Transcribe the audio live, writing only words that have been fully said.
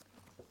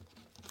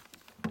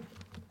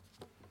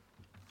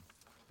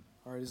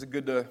All right, is it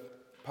good to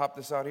pop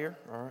this out here?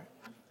 All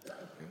right.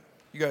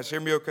 You guys hear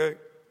me okay?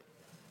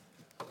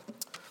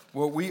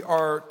 Well, we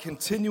are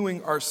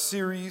continuing our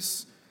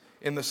series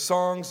in the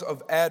Songs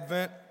of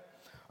Advent.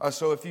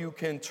 So if you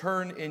can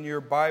turn in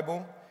your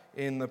Bible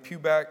in the pew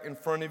back in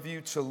front of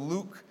you to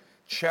Luke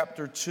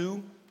chapter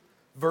 2,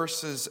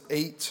 verses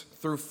 8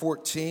 through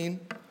 14.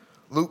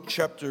 Luke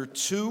chapter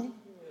 2,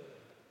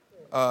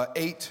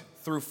 8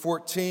 through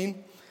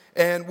 14.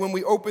 And when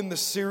we opened the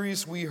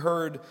series, we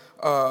heard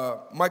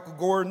Michael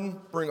Gordon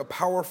bring a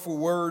powerful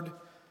word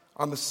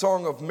on the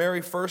Song of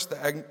Mary first,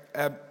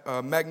 the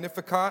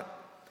Magnificat.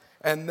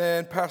 And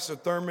then Pastor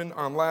Thurman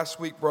on last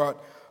week brought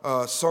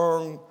a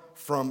song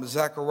from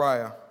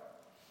Zechariah.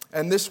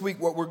 And this week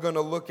what we're going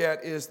to look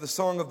at is the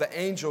Song of the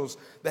Angels,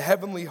 the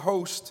heavenly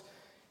host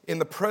in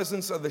the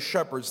presence of the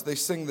shepherds. They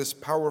sing this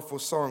powerful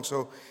song.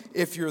 So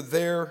if you're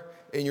there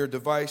in your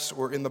device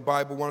or in the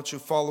Bible, why don't you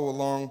follow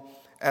along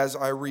as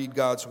I read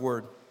God's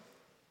word.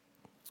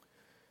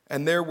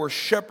 And there were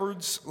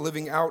shepherds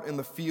living out in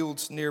the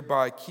fields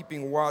nearby,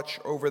 keeping watch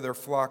over their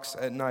flocks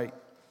at night.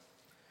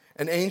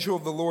 An angel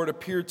of the Lord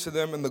appeared to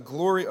them, and the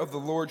glory of the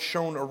Lord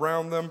shone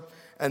around them,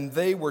 and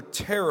they were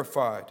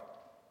terrified.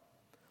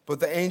 But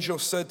the angel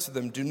said to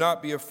them, "Do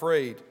not be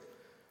afraid.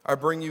 I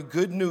bring you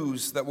good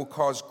news that will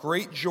cause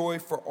great joy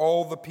for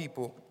all the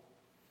people.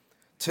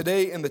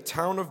 Today in the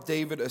town of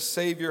David, a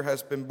Savior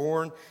has been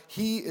born.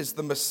 He is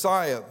the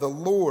Messiah, the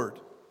Lord.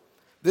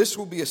 This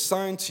will be a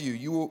sign to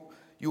you.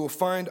 You will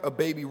find a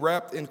baby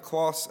wrapped in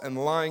cloths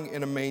and lying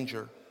in a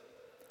manger."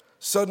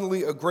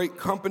 Suddenly a great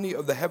company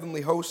of the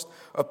heavenly host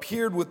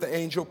appeared with the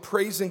angel,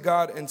 praising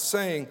God and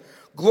saying,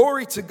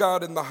 "Glory to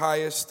God in the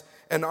highest,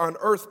 and on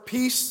earth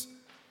peace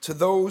to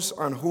those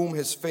on whom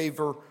his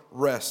favor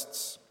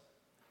rests."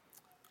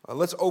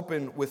 Let's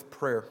open with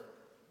prayer.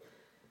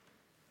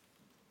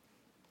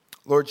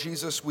 Lord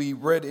Jesus, we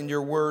read in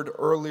your word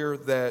earlier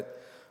that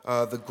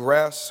the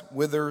grass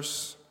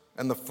withers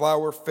and the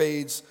flower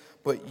fades,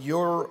 but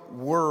your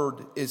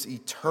word is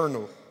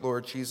eternal,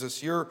 Lord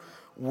Jesus. Your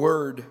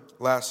word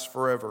lasts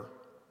forever.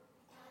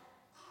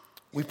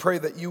 We pray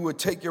that you would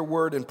take your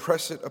word and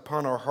press it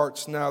upon our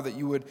hearts now, that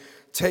you would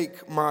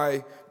take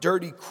my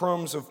dirty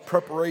crumbs of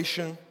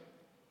preparation,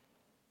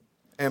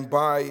 and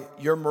by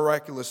your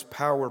miraculous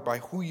power, by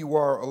who you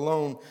are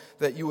alone,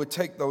 that you would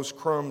take those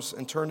crumbs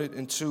and turn it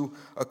into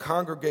a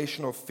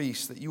congregational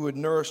feast, that you would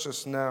nourish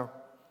us now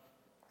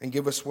and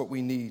give us what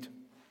we need.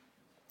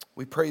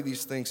 We pray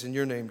these things in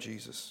your name,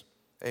 Jesus.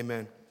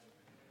 Amen.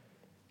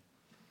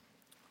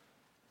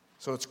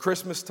 So it's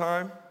Christmas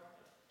time.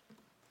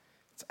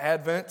 It's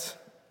Advent.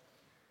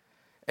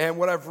 And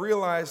what I've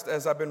realized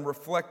as I've been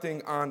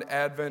reflecting on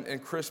Advent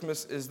and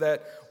Christmas is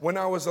that when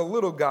I was a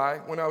little guy,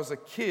 when I was a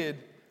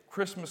kid,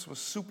 Christmas was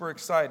super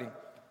exciting.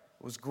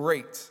 It was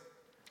great.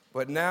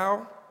 But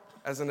now,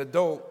 as an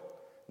adult,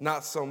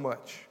 not so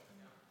much.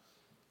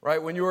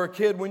 Right? When you were a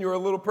kid, when you were a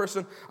little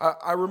person,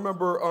 I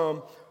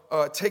remember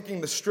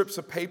taking the strips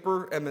of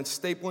paper and then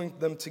stapling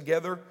them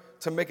together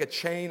to make a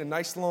chain, a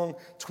nice long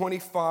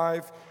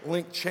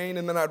 25-link chain,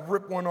 and then I'd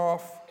rip one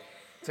off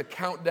to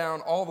count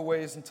down all the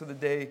ways into the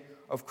day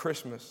of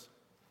Christmas.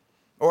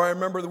 Or I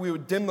remember that we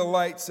would dim the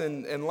lights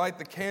and light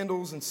the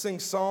candles and sing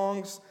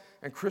songs,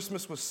 and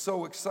Christmas was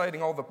so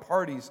exciting, all the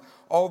parties,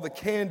 all the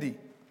candy,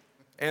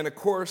 and of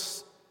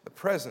course, the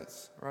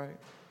presents, right?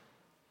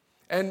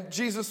 And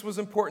Jesus was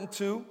important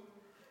too,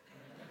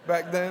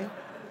 back then.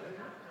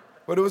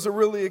 But it was a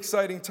really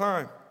exciting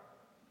time.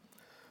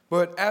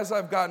 But as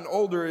I've gotten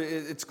older,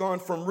 it's gone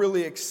from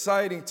really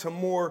exciting to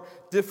more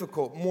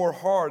difficult, more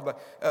hard.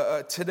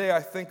 Today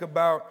I think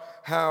about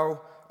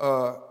how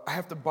I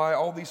have to buy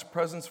all these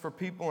presents for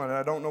people and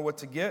I don't know what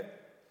to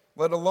get,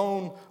 let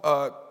alone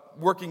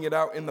working it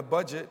out in the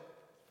budget.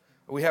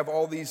 We have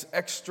all these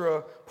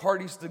extra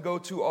parties to go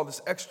to, all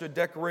this extra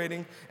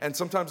decorating, and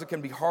sometimes it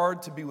can be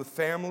hard to be with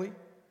family,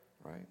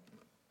 right?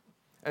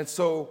 And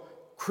so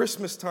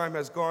Christmas time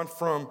has gone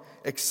from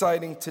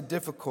exciting to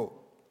difficult.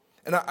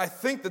 And I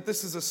think that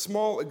this is a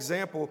small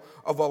example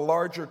of a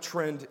larger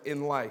trend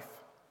in life.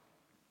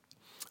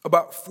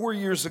 About 4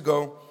 years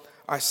ago,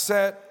 I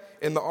sat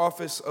in the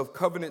office of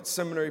Covenant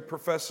Seminary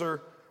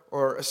professor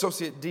or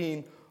associate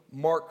dean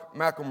Mark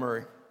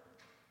McElmurray.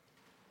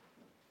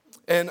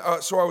 And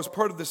so I was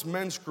part of this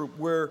men's group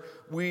where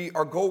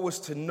our goal was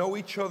to know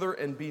each other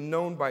and be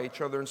known by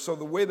each other. And so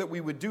the way that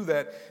we would do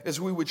that is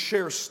we would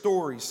share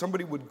stories.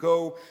 Somebody would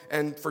go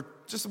and for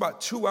just about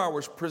 2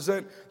 hours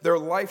present their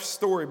life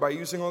story by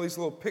using all these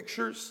little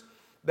pictures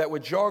that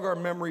would jog our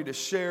memory to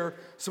share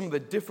some of the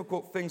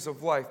difficult things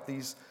of life,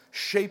 these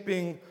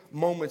shaping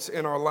moments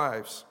in our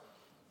lives.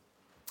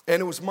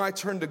 And it was my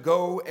turn to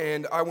go,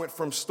 and I went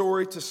from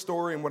story to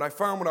story. And what I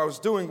found what I was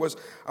doing was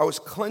I was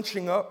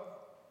clenching up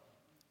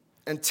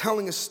and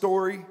telling a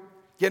story,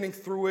 getting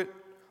through it,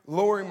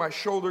 lowering my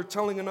shoulder,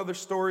 telling another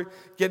story,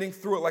 getting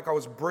through it like I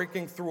was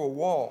breaking through a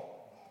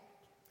wall.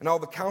 And all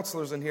the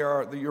counselors in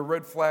here, your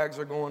red flags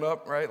are going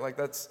up, right? Like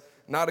that's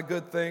not a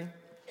good thing.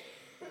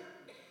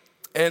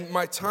 And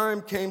my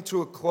time came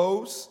to a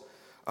close.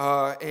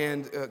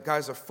 and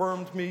guys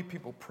affirmed me.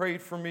 People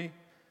prayed for me.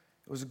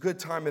 It was a good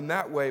time in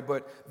that way,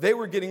 but they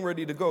were getting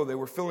ready to go. They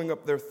were filling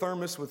up their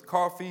thermos with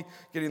coffee,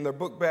 getting their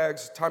book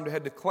bags, time to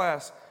head to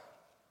class.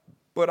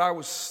 But I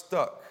was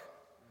stuck.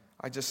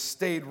 I just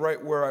stayed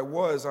right where I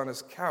was on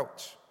his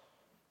couch.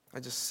 I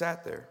just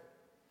sat there.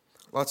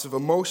 Lots of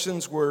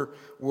emotions were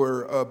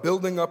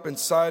building up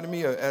inside of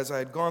me as I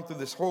had gone through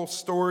this whole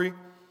story.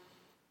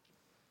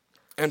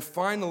 And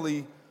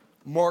finally,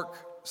 Mark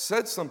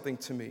said something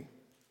to me.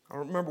 I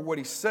don't remember what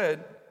he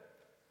said,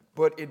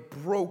 but it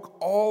broke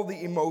all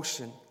the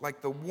emotion,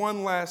 like the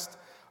one last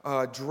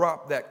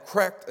drop that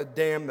cracked a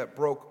dam that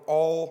broke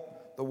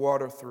all the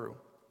water through.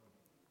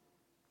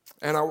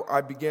 And I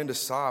began to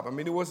sob. I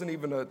mean, it wasn't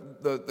even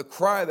the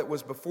cry that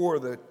was before,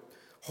 the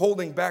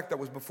holding back that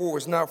was before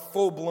was now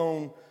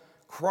full-blown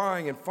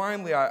crying. And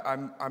finally,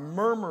 I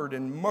murmured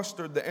and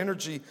mustered the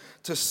energy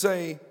to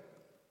say,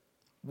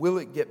 will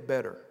it get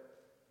better?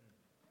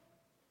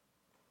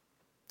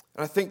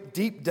 And I think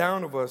deep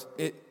down,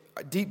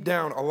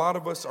 a lot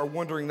of us are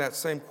wondering that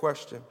same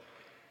question.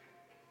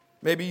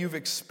 Maybe you've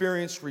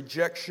experienced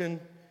rejection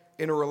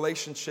in a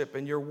relationship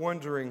and you're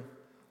wondering,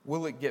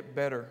 will it get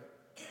better?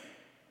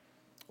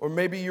 Or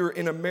maybe you're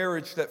in a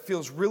marriage that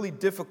feels really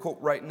difficult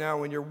right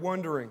now and you're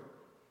wondering,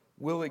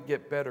 will it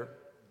get better?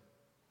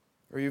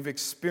 Or you've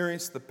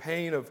experienced the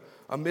pain of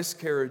a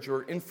miscarriage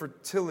or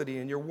infertility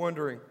and you're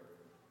wondering,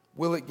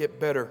 will it get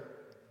better?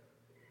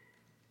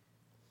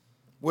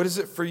 What is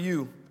it for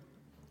you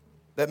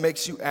that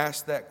makes you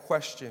ask that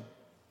question?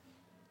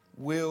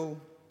 Will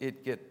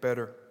it get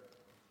better?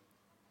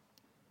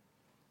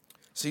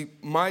 See,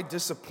 my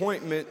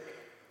disappointment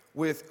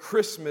with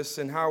Christmas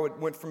and how it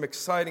went from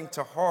exciting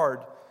to hard,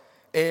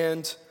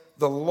 and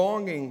the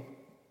longing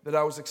that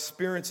I was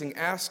experiencing,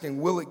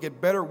 asking, will it get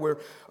better, were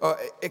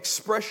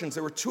expressions.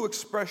 There were two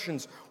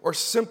expressions or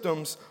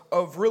symptoms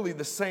of really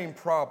the same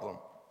problem.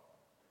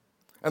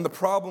 And the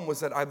problem was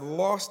that I'd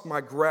lost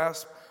my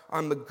grasp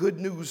on the good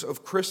news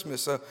of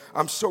Christmas.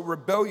 I'm so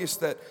rebellious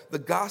that the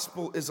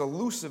gospel is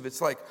elusive.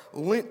 It's like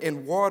lint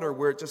in water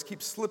where it just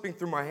keeps slipping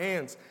through my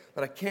hands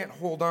that I can't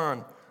hold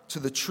on to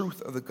the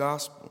truth of the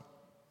gospel.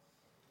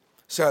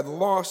 So I'd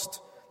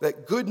lost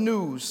that good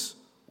news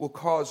will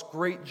cause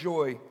great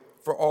joy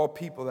for all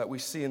people that we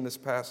see in this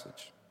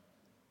passage.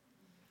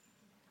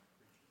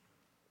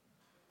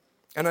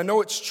 And I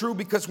know it's true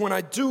because when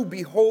I do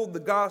behold the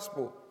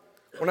gospel,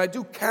 when I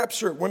do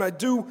capture it, when I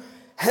do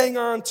hang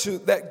on to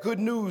that good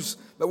news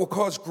that will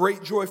cause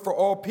great joy for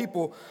all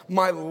people,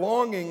 my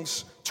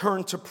longings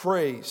turn to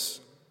praise.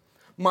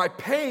 My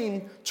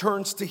pain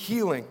turns to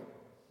healing.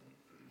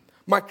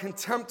 My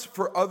contempt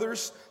for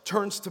others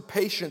turns to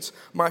patience.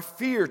 My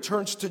fear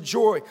turns to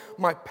joy.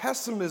 My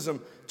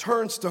pessimism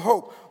turns to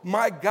hope.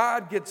 My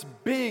God gets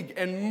big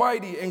and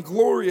mighty and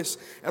glorious,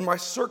 and my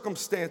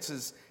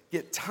circumstances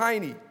get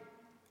tiny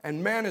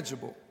and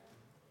manageable.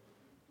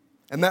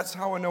 And that's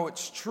how I know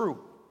it's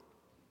true.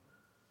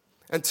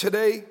 And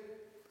today,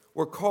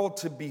 we're called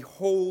to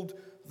behold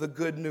the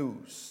good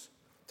news,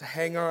 to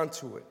hang on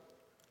to it,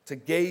 to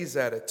gaze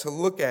at it, to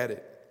look at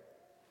it.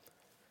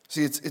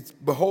 See, it's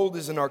behold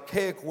is an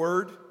archaic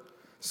word,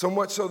 so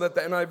much so that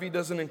the NIV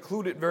doesn't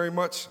include it very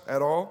much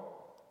at all.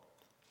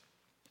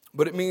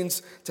 But it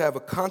means to have a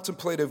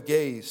contemplative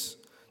gaze,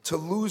 to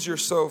lose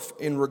yourself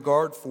in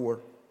regard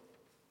for.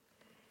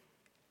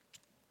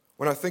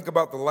 When I think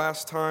about the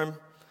last time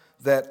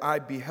that I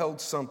beheld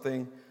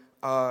something,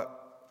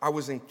 I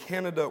was in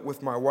Canada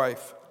with my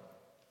wife,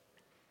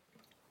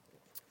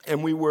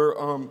 and we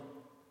were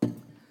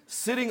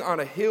sitting on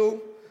a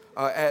hill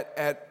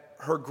at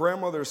her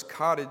grandmother's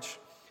cottage,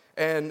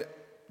 and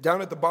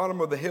down at the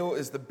bottom of the hill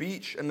is the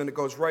beach, and then it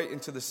goes right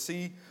into the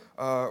sea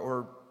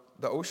or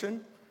the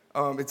ocean.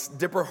 It's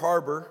Dipper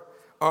Harbor,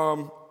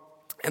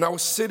 and I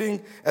was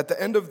sitting at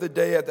the end of the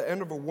day, at the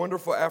end of a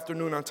wonderful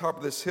afternoon on top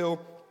of this hill,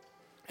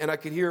 and I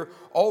could hear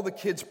all the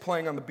kids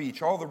playing on the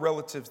beach, all the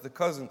relatives, the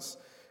cousins,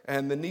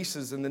 and the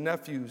nieces and the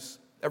nephews,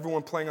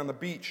 everyone playing on the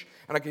beach.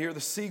 And I could hear the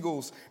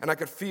seagulls, and I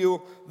could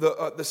feel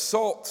the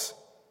salt.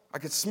 I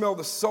could smell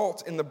the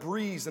salt in the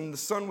breeze, and the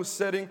sun was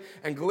setting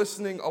and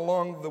glistening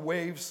along the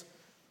waves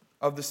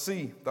of the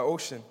sea, the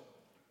ocean.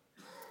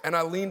 And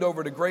I leaned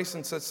over to Grace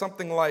and said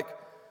something like,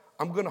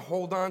 I'm going to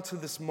hold on to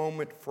this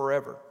moment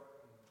forever.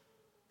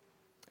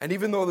 And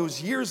even though it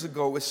was years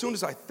ago, as soon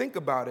as I think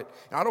about it,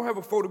 and I don't have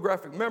a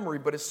photographic memory,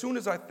 but as soon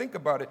as I think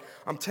about it,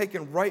 I'm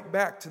taken right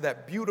back to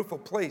that beautiful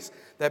place,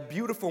 that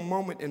beautiful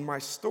moment in my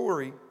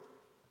story,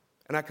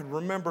 and I can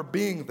remember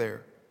being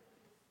there.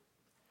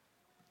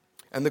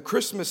 And the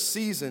Christmas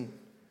season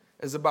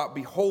is about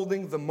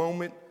beholding the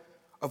moment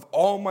of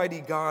Almighty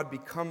God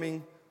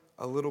becoming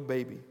a little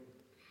baby.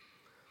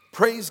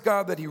 Praise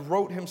God that He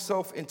wrote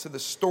Himself into the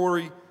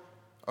story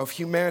of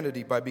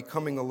humanity by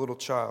becoming a little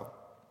child.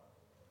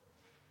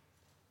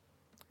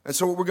 And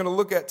so what we're going to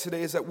look at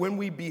today is that when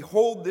we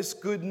behold this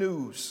good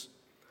news,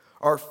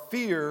 our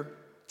fear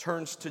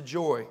turns to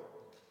joy.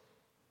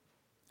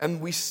 And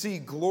we see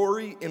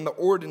glory in the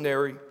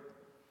ordinary.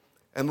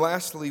 And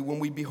lastly, when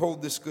we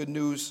behold this good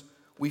news,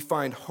 we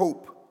find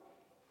hope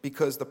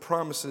because the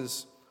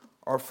promises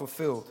are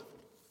fulfilled.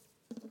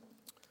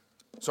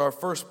 So our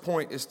first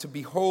point is to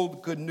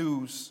behold good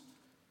news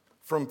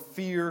from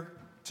fear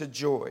to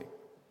joy.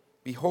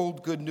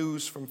 Behold good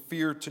news from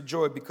fear to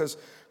joy, because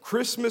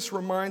Christmas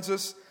reminds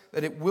us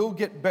that it will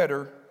get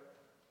better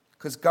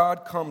because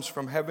God comes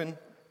from heaven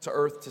to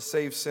earth to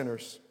save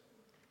sinners.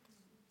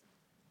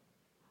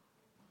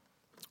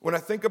 When I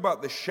think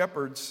about the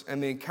shepherds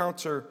and the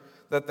encounter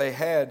that they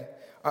had,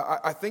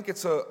 I think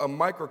it's a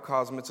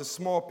microcosm. It's a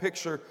small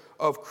picture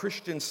of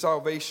Christian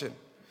salvation.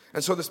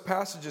 And so this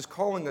passage is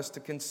calling us to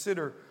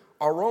consider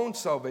our own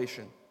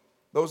salvation.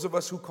 Those of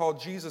us who call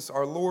Jesus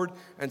our Lord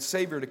and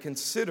Savior, to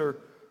consider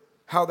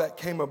how that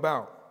came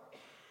about.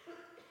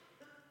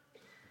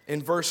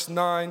 In verse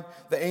 9,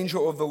 the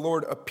angel of the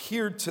Lord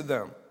appeared to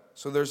them.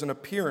 So there's an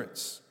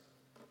appearance.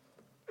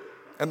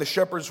 And the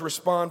shepherds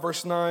respond,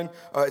 verse 9,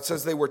 it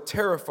says they were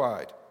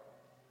terrified.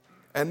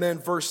 And then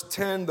verse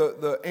 10,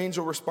 the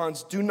angel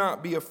responds, do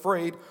not be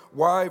afraid.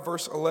 Why?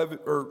 Verse 11,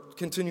 or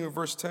continue in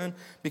verse 10,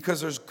 because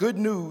there's good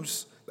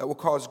news that will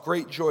cause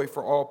great joy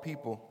for all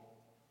people.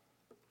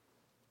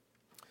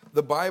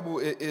 The Bible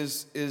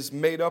is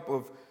made up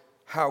of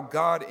how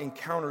God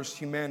encounters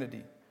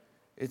humanity.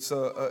 It's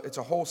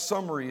a whole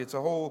summary. It's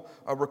a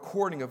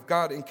recording of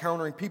God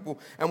encountering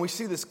people. And we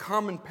see this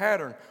common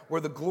pattern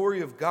where the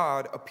glory of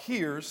God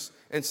appears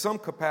in some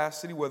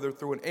capacity, whether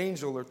through an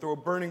angel or through a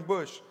burning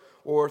bush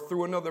or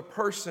through another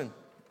person.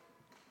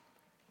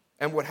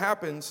 And what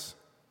happens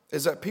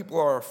is that people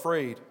are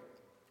afraid.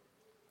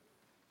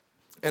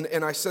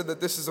 And I said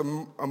that this is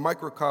a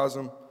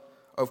microcosm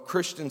of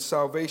Christian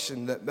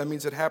salvation. That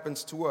means it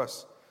happens to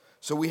us.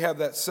 So we have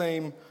that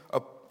same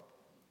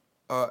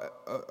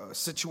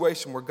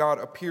situation where God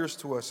appears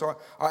to us. So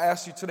I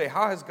ask you today,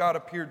 how has God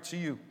appeared to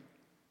you?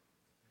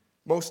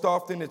 Most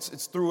often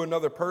it's through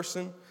another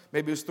person.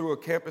 Maybe it's through a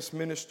campus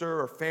minister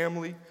or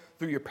family,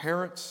 through your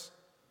parents.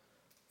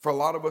 For a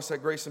lot of us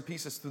at Grace and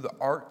Peace, it's through the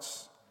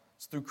arts.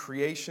 It's through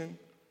creation.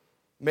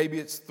 Maybe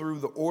it's through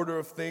the order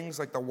of things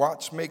like the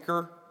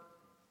watchmaker.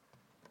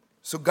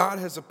 So God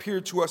has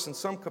appeared to us in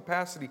some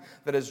capacity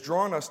that has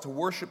drawn us to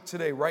worship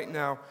today, right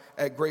now,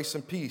 at Grace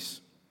and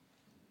Peace.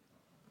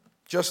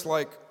 Just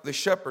like the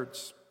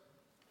shepherds.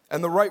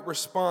 And the right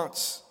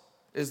response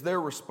is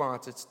their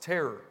response. It's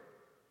terror.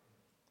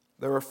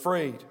 They're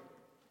afraid.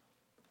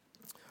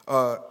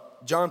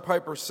 John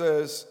Piper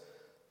says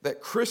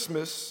that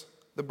Christmas,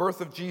 the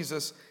birth of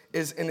Jesus,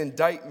 is an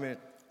indictment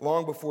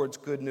long before it's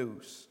good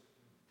news.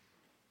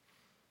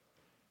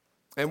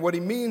 And what he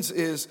means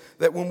is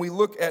that when we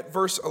look at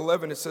verse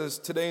 11, it says,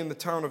 today in the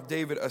town of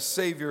David, a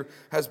Savior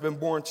has been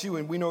born to you.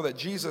 And we know that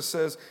Jesus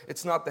says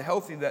it's not the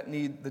healthy that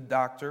need the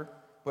doctor,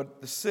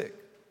 but the sick.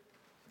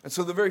 And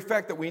so the very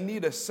fact that we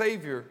need a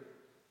Savior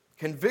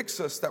convicts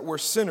us that we're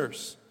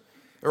sinners.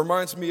 It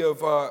reminds me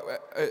of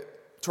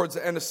towards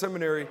the end of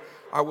seminary,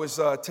 I was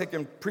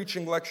taking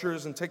preaching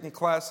lectures and taking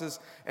classes,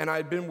 and I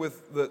had been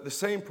with the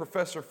same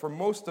professor for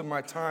most of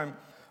my time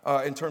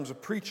in terms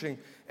of preaching.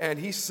 And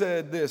he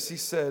said this, he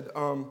said,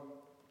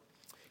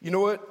 you know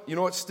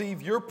what,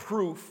 Steve, you're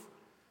proof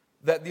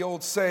that the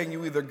old saying,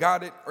 you either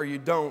got it or you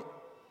don't,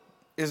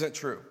 isn't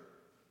true.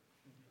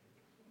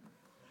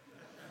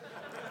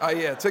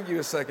 Yeah, it took you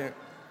a second.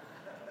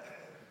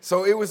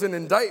 So it was an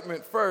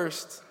indictment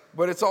first,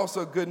 but it's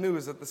also good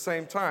news at the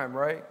same time,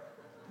 right?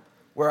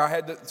 Where I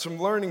had some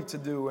learning to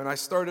do, and I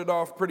started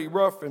off pretty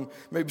rough, and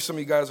maybe some of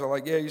you guys are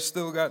like, yeah, you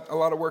still got a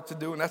lot of work to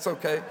do, and that's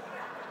okay.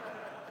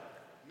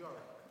 Yeah,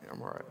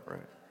 I'm all right.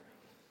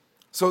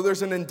 So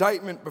there's an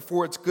indictment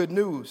before it's good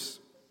news.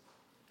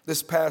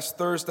 This past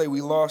Thursday,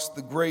 we lost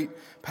the great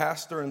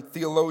pastor and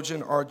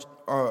theologian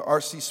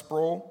R.C.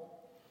 Sproul.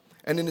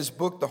 And in his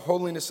book, The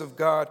Holiness of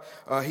God,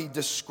 he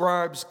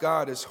describes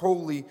God as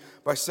holy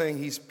by saying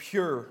he's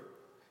pure,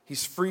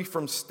 he's free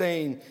from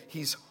stain,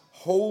 he's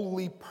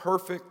wholly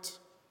perfect,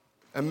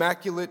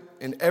 immaculate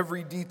in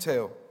every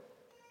detail.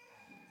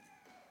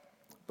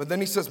 But then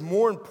he says,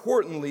 more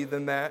importantly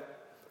than that,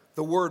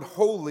 the word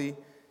holy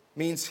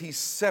means he's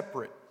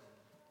separate.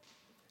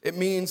 It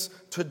means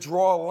to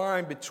draw a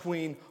line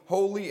between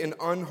holy and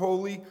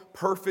unholy,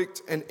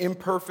 perfect and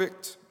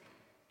imperfect.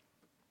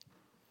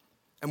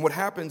 And what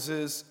happens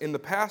is, in the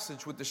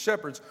passage with the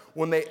shepherds,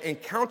 when they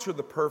encounter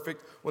the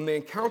perfect, when they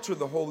encounter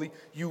the holy,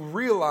 you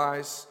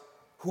realize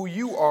who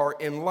you are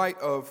in light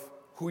of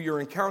who you're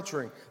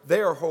encountering.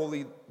 They are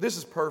holy. This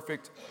is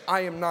perfect.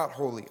 I am not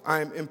holy.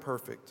 I am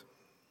imperfect.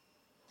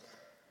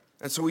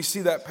 And so we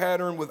see that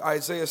pattern with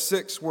Isaiah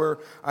 6, where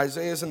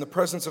Isaiah is in the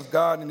presence of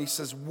God, and he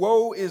says,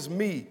 woe is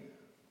me,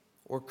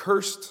 or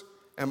cursed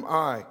am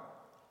I.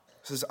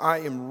 He says, I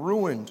am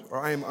ruined, or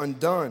I am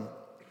undone.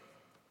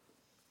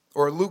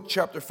 Or Luke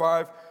chapter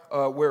 5,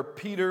 where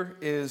Peter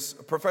is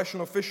a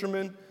professional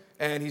fisherman,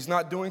 and he's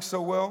not doing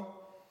so well.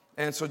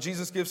 And so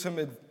Jesus gives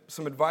him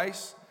some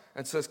advice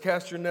and says,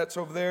 cast your nets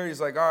over there.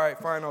 He's like, all right,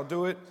 fine, I'll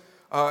do it.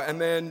 And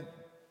then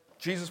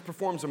Jesus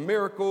performs a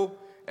miracle,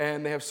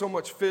 and they have so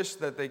much fish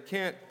that they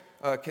can't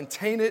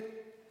contain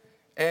it.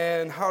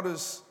 And how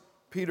does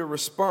Peter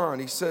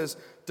responds. He says,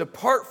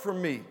 "Depart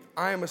from me.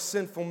 I am a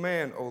sinful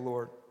man, O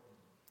Lord."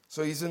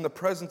 So he's in the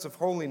presence of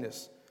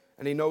holiness,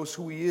 and he knows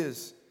who he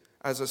is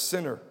as a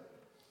sinner.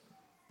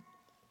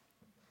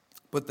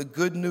 But the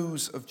good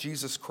news of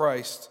Jesus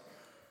Christ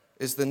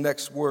is the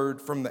next word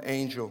from the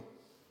angel.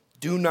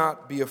 Do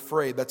not be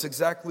afraid. That's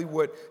exactly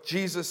what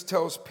Jesus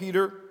tells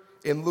Peter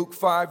in Luke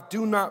 5.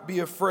 Do not be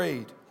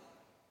afraid.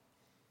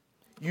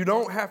 You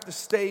don't have to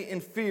stay in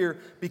fear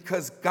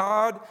because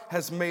God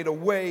has made a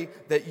way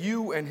that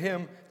you and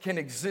him can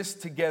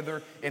exist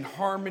together in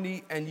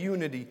harmony and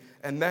unity.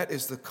 And that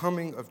is the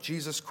coming of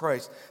Jesus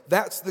Christ.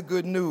 That's the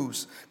good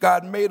news.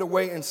 God made a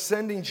way in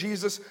sending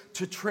Jesus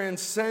to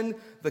transcend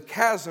the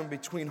chasm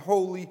between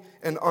holy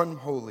and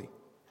unholy.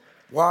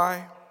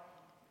 Why?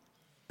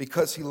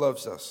 Because he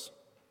loves us.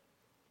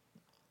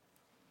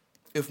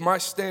 If my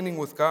standing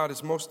with God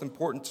is most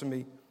important to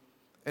me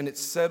and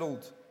it's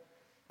settled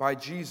by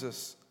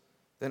Jesus,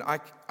 then I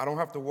don't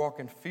have to walk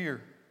in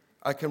fear.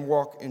 I can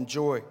walk in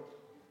joy.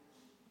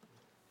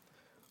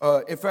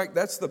 In fact,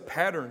 that's the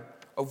pattern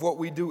of what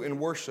we do in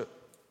worship.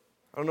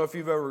 I don't know if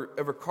you've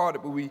ever caught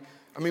it, but we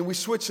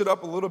switch it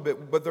up a little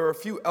bit, but there are a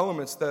few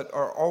elements that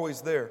are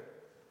always there.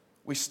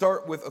 We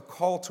start with a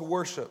call to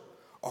worship,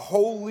 a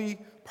holy,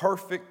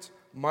 perfect,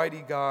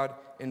 mighty God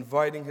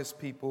inviting his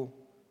people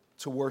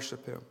to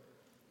worship him.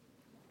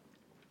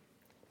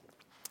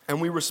 And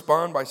we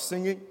respond by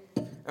singing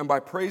and by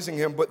praising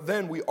him, but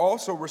then we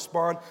also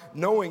respond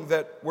knowing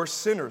that we're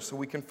sinners, so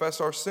we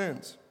confess our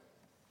sins.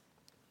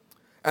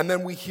 And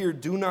then we hear,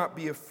 "Do not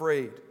be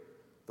afraid,"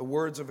 the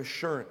words of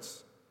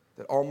assurance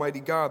that Almighty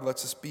God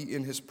lets us be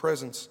in his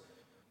presence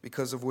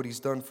because of what he's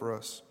done for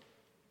us.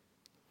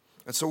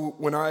 And so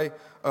when I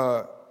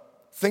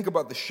think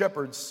about the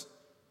shepherds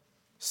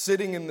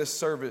sitting in this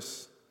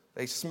service,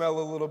 they smell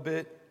a little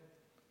bit,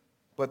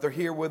 but they're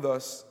here with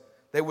us.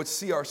 They would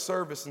see our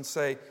service and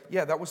say,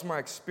 "Yeah, that was my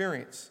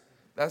experience.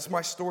 That's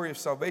my story of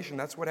salvation.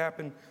 That's what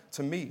happened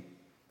to me."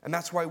 And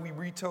that's why we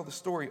retell the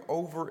story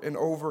over and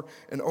over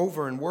and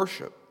over in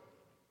worship.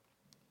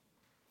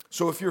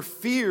 So if your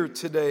fear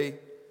today,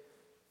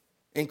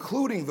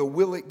 including the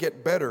will it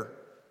get better,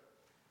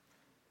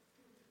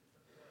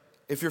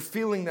 if you're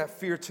feeling that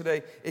fear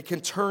today, it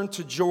can turn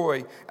to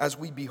joy as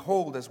we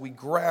behold, as we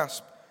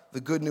grasp the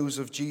good news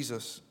of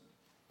Jesus.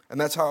 And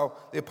that's how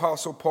the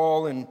Apostle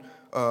Paul in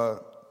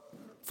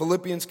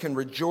Philippians can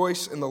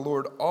rejoice in the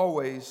Lord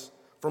always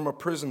from a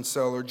prison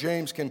cell, or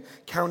James can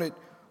count it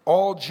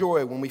all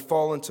joy when we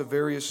fall into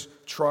various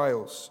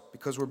trials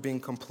because we're being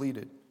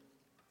completed.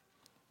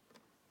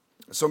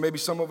 So maybe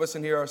some of us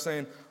in here are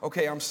saying,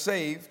 "Okay, I'm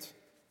saved.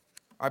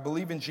 I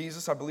believe in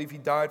Jesus. I believe he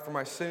died for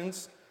my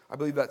sins. I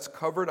believe that's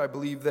covered. I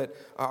believe that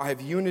I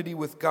have unity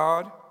with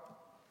God,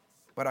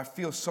 but I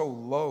feel so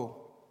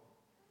low.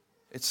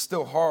 It's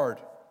still hard."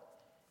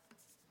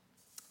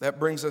 That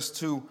brings us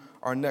to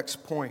our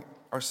next point.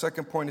 Our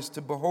second point is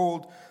to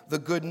behold the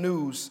good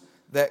news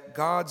that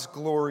God's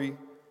glory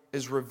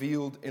is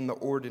revealed in the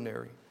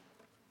ordinary.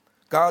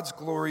 God's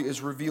glory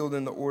is revealed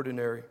in the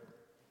ordinary.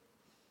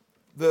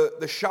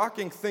 The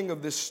shocking thing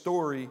of this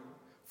story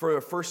for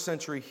a first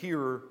century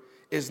hearer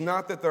is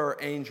not that there are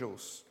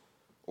angels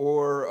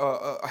or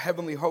a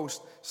heavenly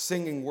host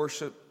singing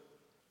worship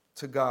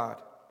to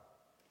God.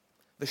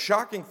 The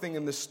shocking thing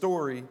in this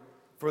story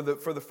for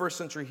the first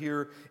century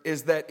hearer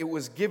is that it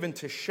was given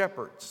to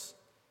shepherds,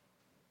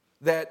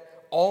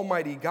 that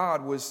Almighty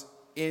God was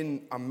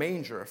in a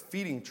manger, a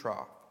feeding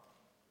trough.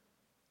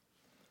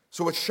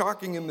 So what's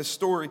shocking in this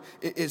story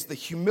is the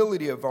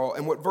humility of all.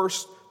 And what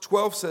verse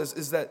 12 says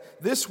is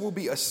that this will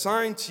be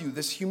assigned to you.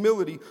 This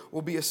humility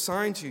will be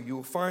assigned to you. You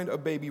will find a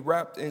baby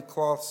wrapped in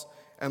cloths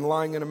and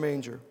lying in a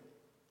manger.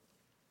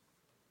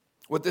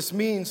 What this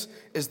means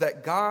is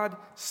that God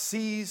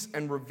sees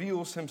and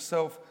reveals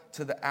himself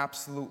to the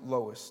absolute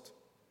lowest.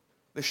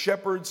 The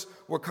shepherds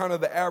were kind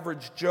of the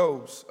average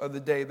Joes of the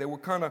day. They were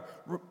kind of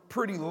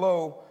pretty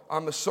low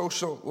on the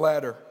social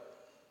ladder.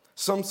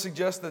 Some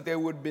suggest that they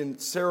would have been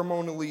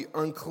ceremonially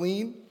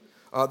unclean,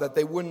 that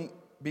they wouldn't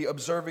be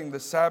observing the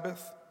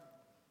Sabbath.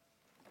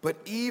 But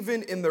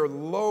even in their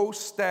low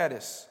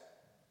status,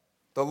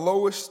 the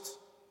lowest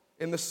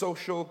in the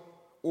social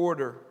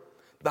order,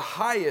 the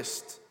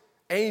highest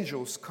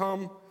angels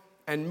come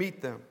and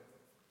meet them.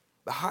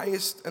 The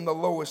highest and the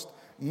lowest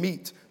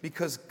meet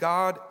because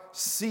God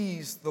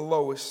sees the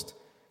lowest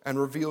and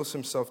reveals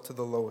himself to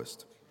the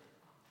lowest.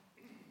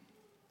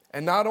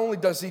 And not only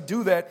does he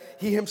do that,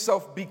 he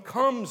himself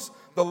becomes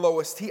the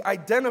lowest. He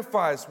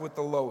identifies with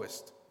the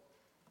lowest.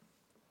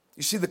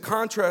 You see the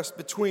contrast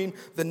between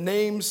the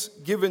names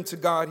given to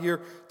God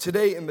here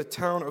today in the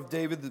town of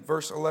David,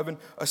 verse 11.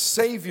 A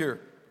Savior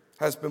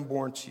has been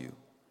born to you.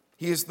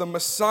 He is the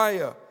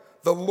Messiah,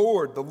 the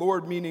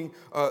Lord meaning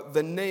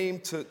the name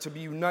to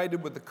be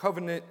united with the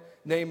covenant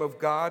name of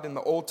God in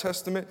the Old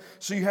Testament.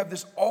 So you have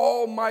this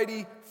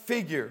almighty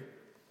figure.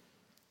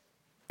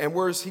 And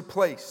where is he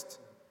placed?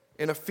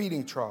 In a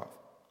feeding trough,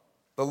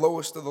 the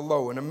lowest of the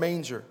low, in a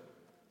manger.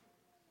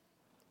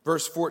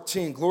 Verse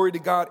 14, glory to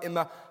God in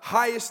the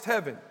highest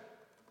heaven,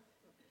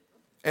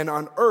 and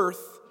on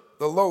earth,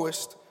 the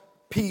lowest,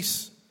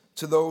 peace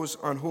to those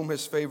on whom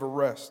his favor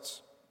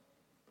rests.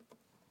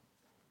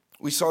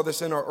 We saw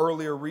this in our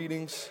earlier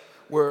readings,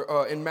 where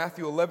in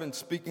Matthew 11,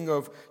 speaking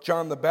of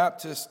John the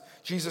Baptist,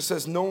 Jesus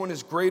says, no one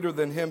is greater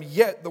than him,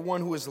 yet the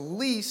one who is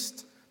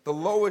least, the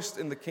lowest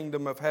in the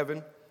kingdom of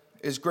heaven,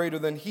 is greater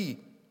than he.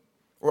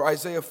 Or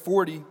Isaiah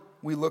 40,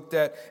 we looked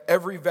at,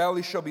 every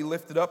valley shall be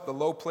lifted up, the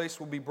low place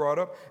will be brought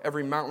up,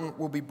 every mountain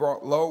will be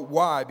brought low.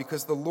 Why?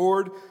 Because the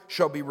Lord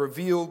shall be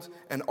revealed,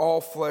 and all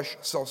flesh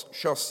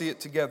shall see it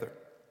together.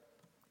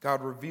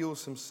 God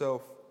reveals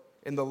himself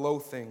in the low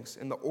things,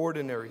 in the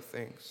ordinary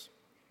things.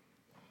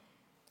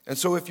 And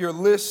so if your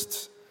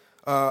list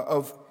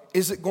of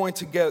is it going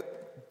to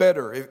get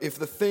better, if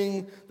the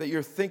thing that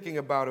you're thinking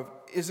about of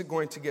is it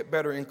going to get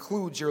better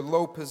includes your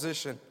low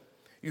position,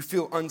 you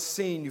feel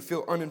unseen, you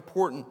feel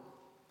unimportant,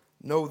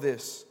 know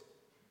this: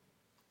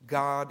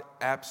 God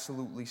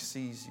absolutely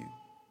sees you.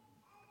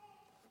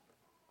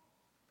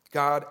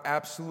 God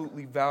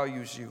absolutely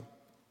values you.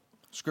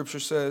 Scripture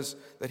says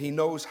that he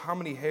knows how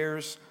many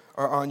hairs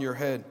are on your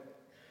head.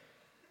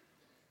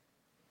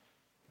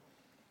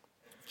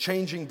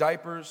 Changing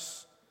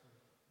diapers,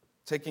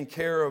 taking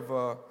care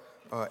of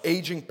an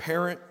aging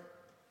parent,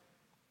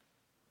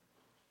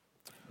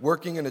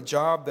 working in a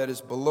job that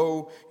is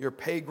below your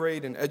pay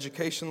grade and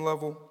education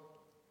level.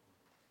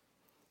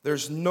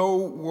 There's no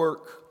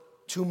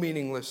work too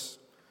meaningless,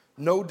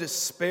 no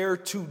despair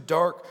too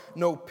dark,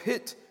 no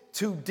pit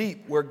too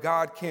deep where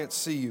God can't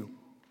see you.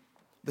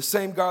 The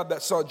same God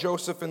that saw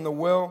Joseph in the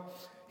well,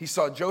 he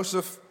saw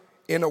Joseph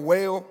in a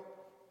whale,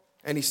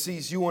 and he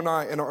sees you and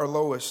I in our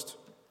lowest.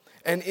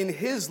 And in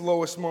his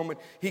lowest moment,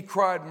 he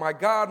cried, my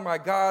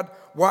God,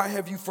 why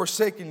have you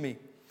forsaken me?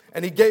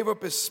 And he gave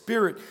up his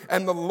spirit.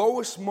 And the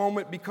lowest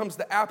moment becomes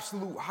the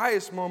absolute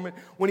highest moment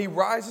when he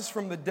rises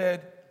from the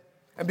dead.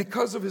 And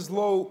because of his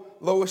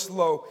lowest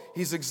low,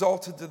 he's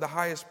exalted to the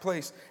highest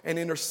place and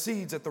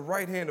intercedes at the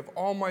right hand of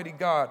Almighty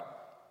God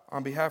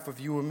on behalf of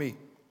you and me.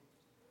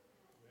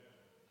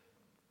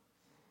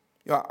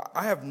 You know,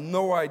 I have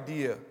no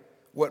idea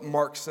what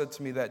Mark said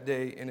to me that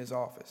day in his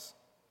office,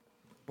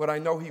 but I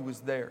know he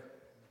was there.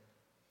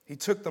 He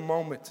took the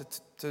moment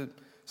to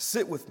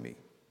sit with me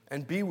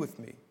and be with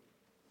me.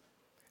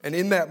 And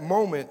in that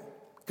moment,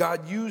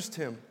 God used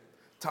him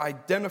to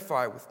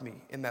identify with me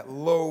in that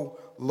low,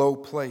 low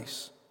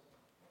place.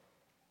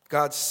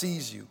 God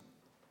sees you.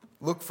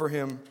 Look for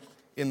him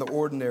in the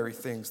ordinary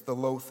things, the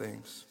low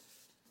things.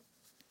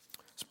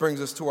 This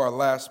brings us to our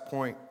last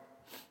point.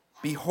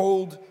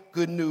 Behold,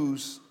 good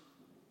news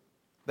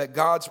that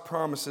God's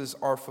promises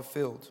are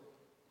fulfilled.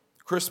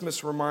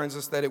 Christmas reminds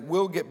us that it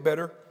will get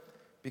better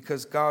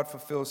because God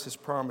fulfills his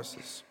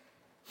promises.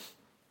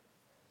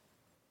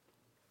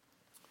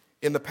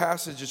 In the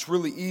passage, it's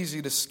really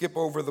easy to skip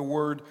over the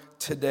word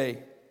today.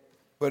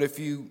 But if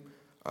you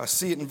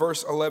see it in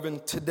verse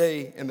 11,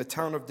 today in the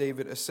town of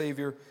David, a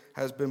Savior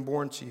has been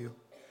born to you.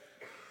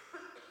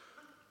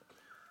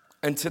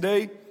 And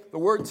today, the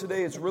word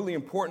today is really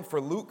important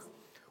for Luke.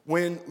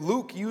 When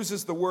Luke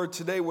uses the word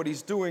today, what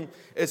he's doing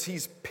is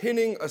he's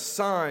pinning a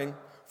sign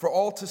for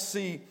all to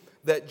see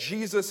that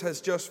Jesus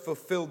has just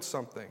fulfilled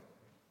something.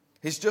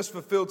 He's just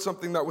fulfilled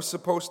something that was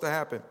supposed to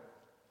happen.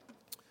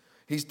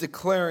 He's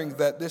declaring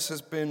that this has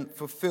been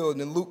fulfilled.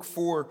 And in Luke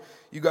 4,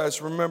 you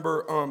guys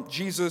remember,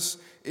 Jesus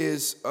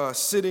is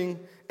sitting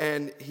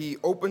and he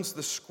opens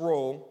the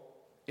scroll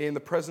in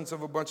the presence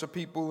of a bunch of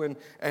people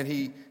and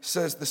he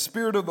says, the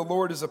Spirit of the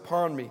Lord is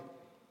upon me.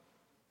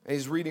 And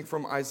he's reading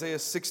from Isaiah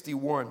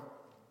 61.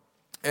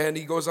 And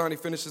he goes on, he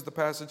finishes the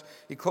passage.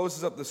 He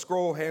closes up the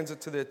scroll, hands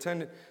it to the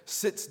attendant,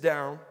 sits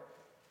down,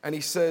 and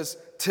he says,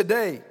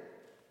 today,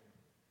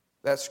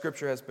 that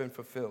scripture has been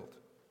fulfilled.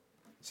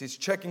 So he's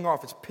checking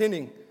off, it's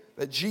pinning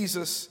that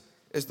Jesus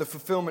is the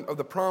fulfillment of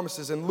the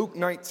promises. In Luke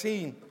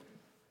 19,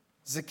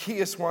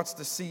 Zacchaeus wants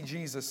to see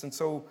Jesus, and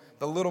so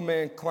the little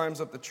man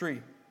climbs up the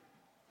tree.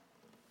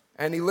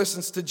 And he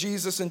listens to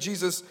Jesus, and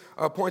Jesus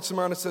points him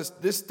out and says,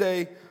 this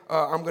day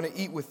I'm going to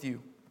eat with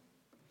you.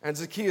 And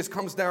Zacchaeus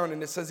comes down,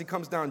 and it says he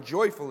comes down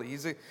joyfully.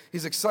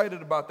 He's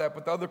excited about that,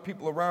 but the other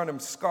people around him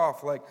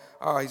scoff like,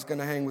 he's going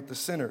to hang with the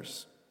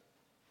sinners.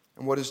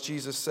 And what does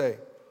Jesus say?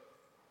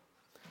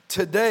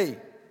 Today,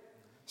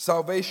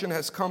 salvation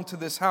has come to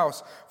this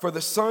house, for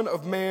the Son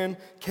of Man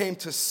came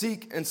to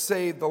seek and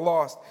save the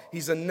lost.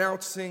 He's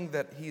announcing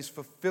that he's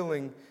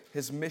fulfilling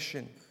his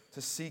mission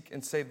to seek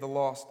and save the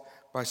lost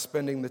by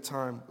spending the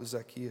time with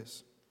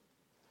Zacchaeus.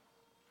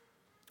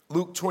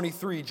 Luke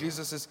 23,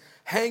 Jesus is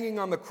hanging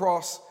on the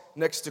cross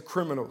next to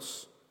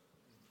criminals.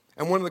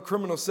 And one of the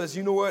criminals says,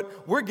 you know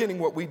what? We're getting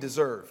what we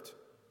deserved.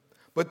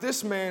 But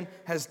this man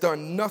has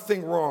done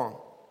nothing wrong.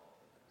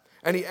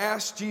 And he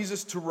asks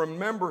Jesus to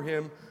remember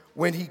him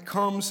when he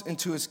comes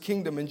into his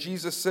kingdom. And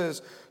Jesus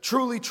says,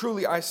 truly,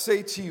 truly, I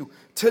say to you,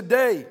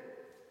 today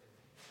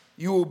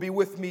you will be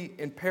with me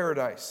in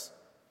paradise.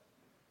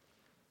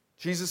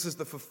 Jesus is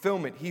the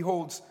fulfillment. He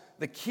holds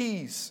the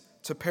keys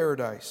to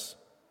paradise.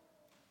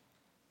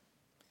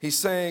 He's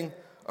saying,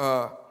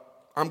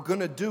 I'm going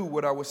to do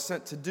what I was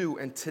sent to do,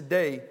 and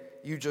today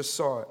you just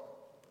saw it.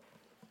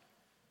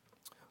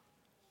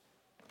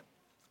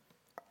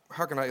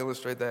 How can I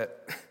illustrate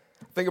that?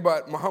 Think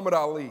about Muhammad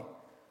Ali.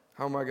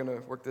 How am I going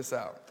to work this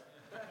out?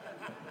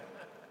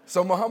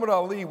 So Muhammad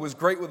Ali was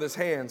great with his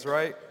hands,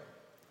 right?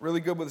 Really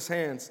good with his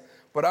hands.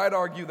 But I'd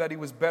argue that he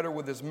was better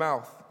with his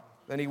mouth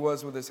than he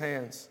was with his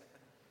hands.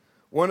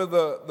 One of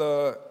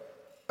the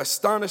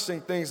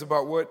astonishing things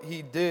about what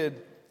he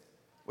did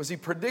was he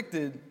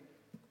predicted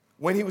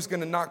when he was going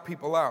to knock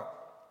people out.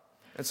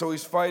 And so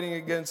he's fighting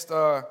against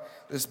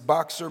this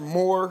boxer,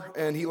 Moore,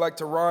 and he liked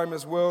to rhyme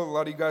as well. A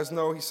lot of you guys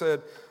know. He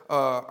said,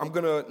 I'm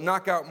going to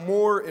knock out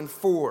Moore in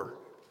 4.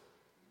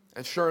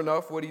 And sure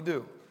enough, what'd he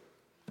do?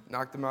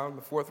 Knocked him out in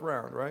the 4th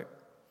round, right?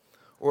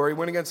 Or he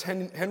went against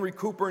Henry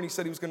Cooper, and he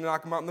said he was going to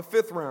knock him out in the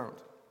 5th round.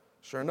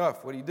 Sure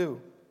enough, what'd he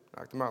do?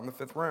 Knocked him out in the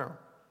 5th round.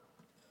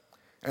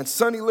 And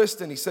Sonny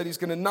Liston, he said he's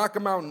going to knock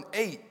him out in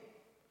 8.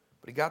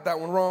 But he got that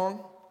one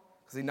wrong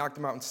because he knocked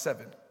him out in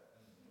 7.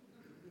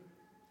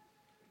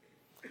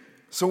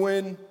 So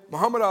when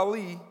Muhammad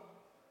Ali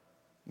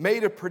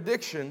made a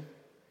prediction,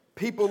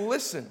 people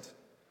listened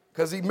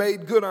because he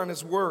made good on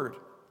his word.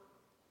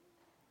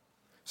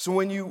 So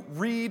when you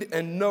read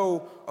and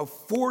know of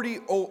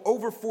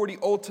over 40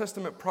 Old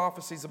Testament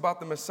prophecies about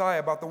the Messiah,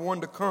 about the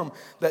one to come,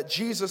 that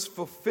Jesus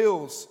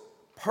fulfills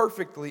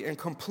perfectly and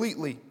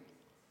completely,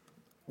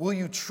 will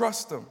you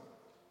trust him?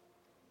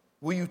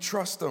 Will you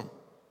trust him?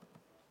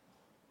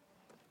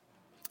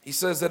 He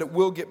says that it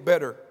will get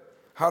better.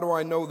 How do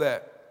I know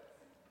that?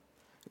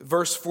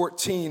 Verse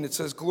 14, it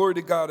says, "Glory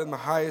to God in the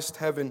highest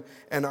heaven,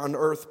 and on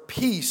earth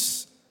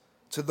peace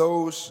to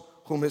those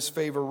whom his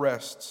favor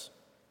rests."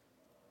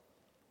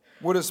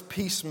 What does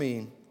peace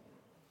mean?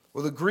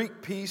 Well, the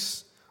Greek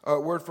peace,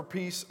 word for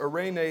peace,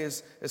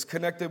 eirene, is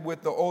connected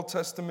with the Old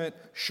Testament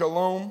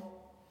shalom.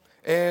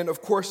 And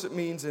of course it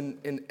means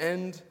an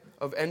end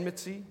of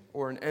enmity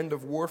or an end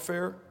of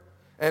warfare.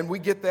 And we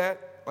get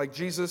that, like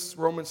Jesus,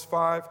 Romans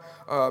 5,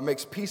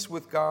 makes peace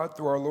with God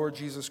through our Lord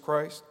Jesus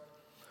Christ.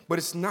 But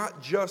it's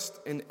not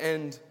just an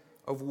end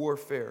of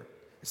warfare.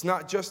 It's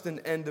not just an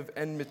end of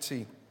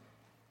enmity.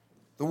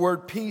 The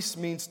word peace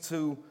means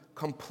to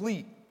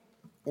complete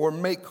or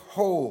make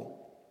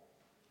whole.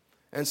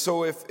 And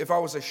so if I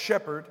was a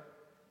shepherd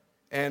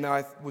and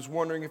I was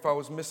wondering if I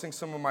was missing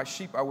some of my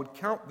sheep, I would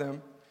count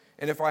them.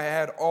 And if I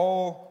had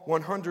all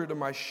 100 of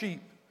my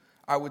sheep,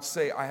 I would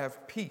say, I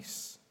have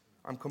peace.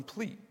 I'm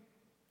complete.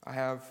 I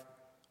have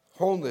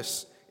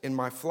wholeness in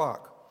my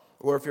flock.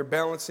 Or if you're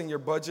balancing your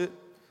budget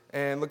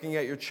and looking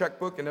at your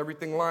checkbook and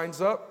everything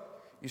lines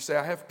up, you say,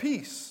 I have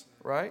peace,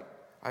 right?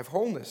 I have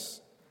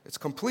wholeness. It's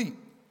complete.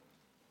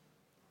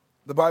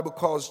 The Bible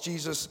calls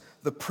Jesus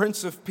the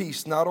Prince of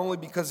Peace, not only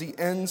because he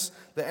ends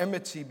the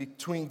enmity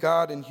between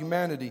God and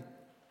humanity,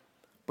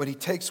 but he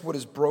takes what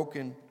is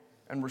broken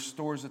and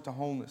restores it to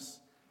wholeness.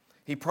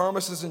 He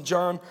promises in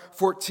John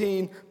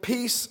 14,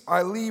 "Peace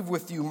I leave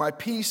with you, my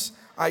peace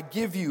I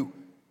give you.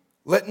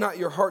 Let not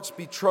your hearts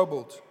be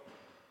troubled.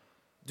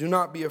 Do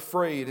not be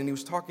afraid." And he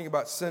was talking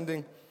about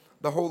sending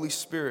the Holy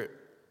Spirit.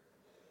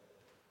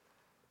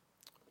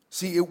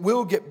 See, it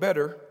will get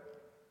better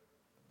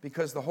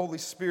because the Holy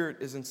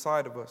Spirit is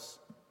inside of us,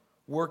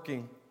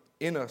 working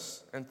in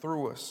us and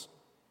through us.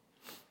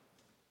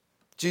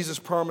 Jesus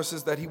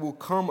promises that he will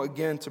come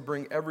again to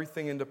bring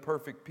everything into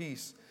perfect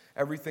peace.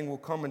 Everything will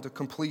come into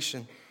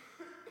completion.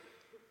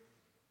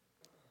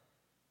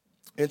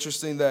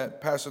 Interesting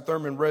that Pastor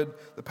Thurman read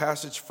the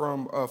passage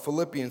from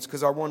Philippians,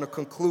 because I want to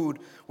conclude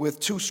with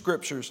 2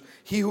 scriptures.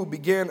 He who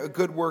began a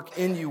good work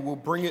in you will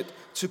bring it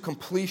to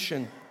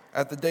completion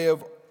at the day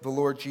of the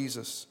Lord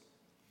Jesus.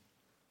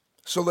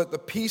 So let the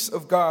peace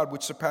of God,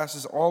 which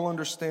surpasses all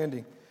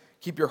understanding,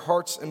 keep your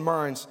hearts and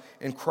minds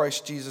in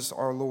Christ Jesus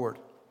our Lord.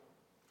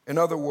 In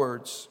other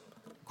words,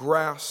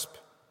 grasp,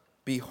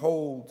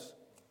 behold,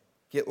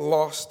 get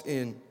lost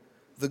in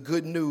the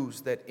good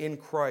news that in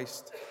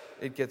Christ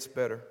it gets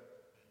better.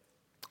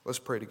 Let's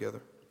pray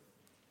together.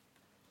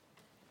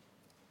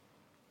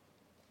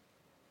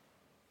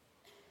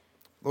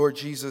 Lord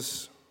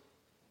Jesus,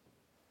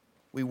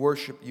 we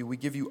worship you. We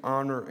give you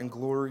honor and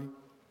glory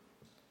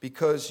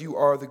because you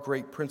are the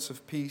great Prince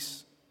of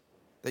Peace,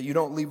 that you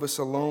don't leave us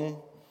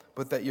alone,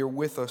 but that you're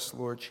with us,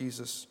 Lord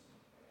Jesus.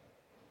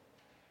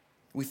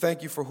 We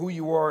thank you for who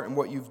you are and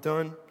what you've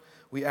done.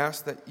 We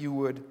ask that you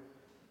would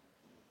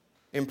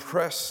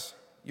impress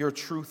your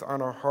truth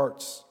on our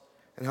hearts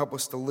and help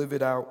us to live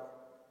it out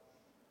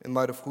in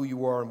light of who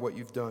you are and what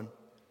you've done.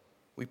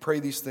 We pray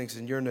these things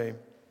in your name.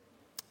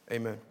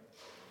 Amen.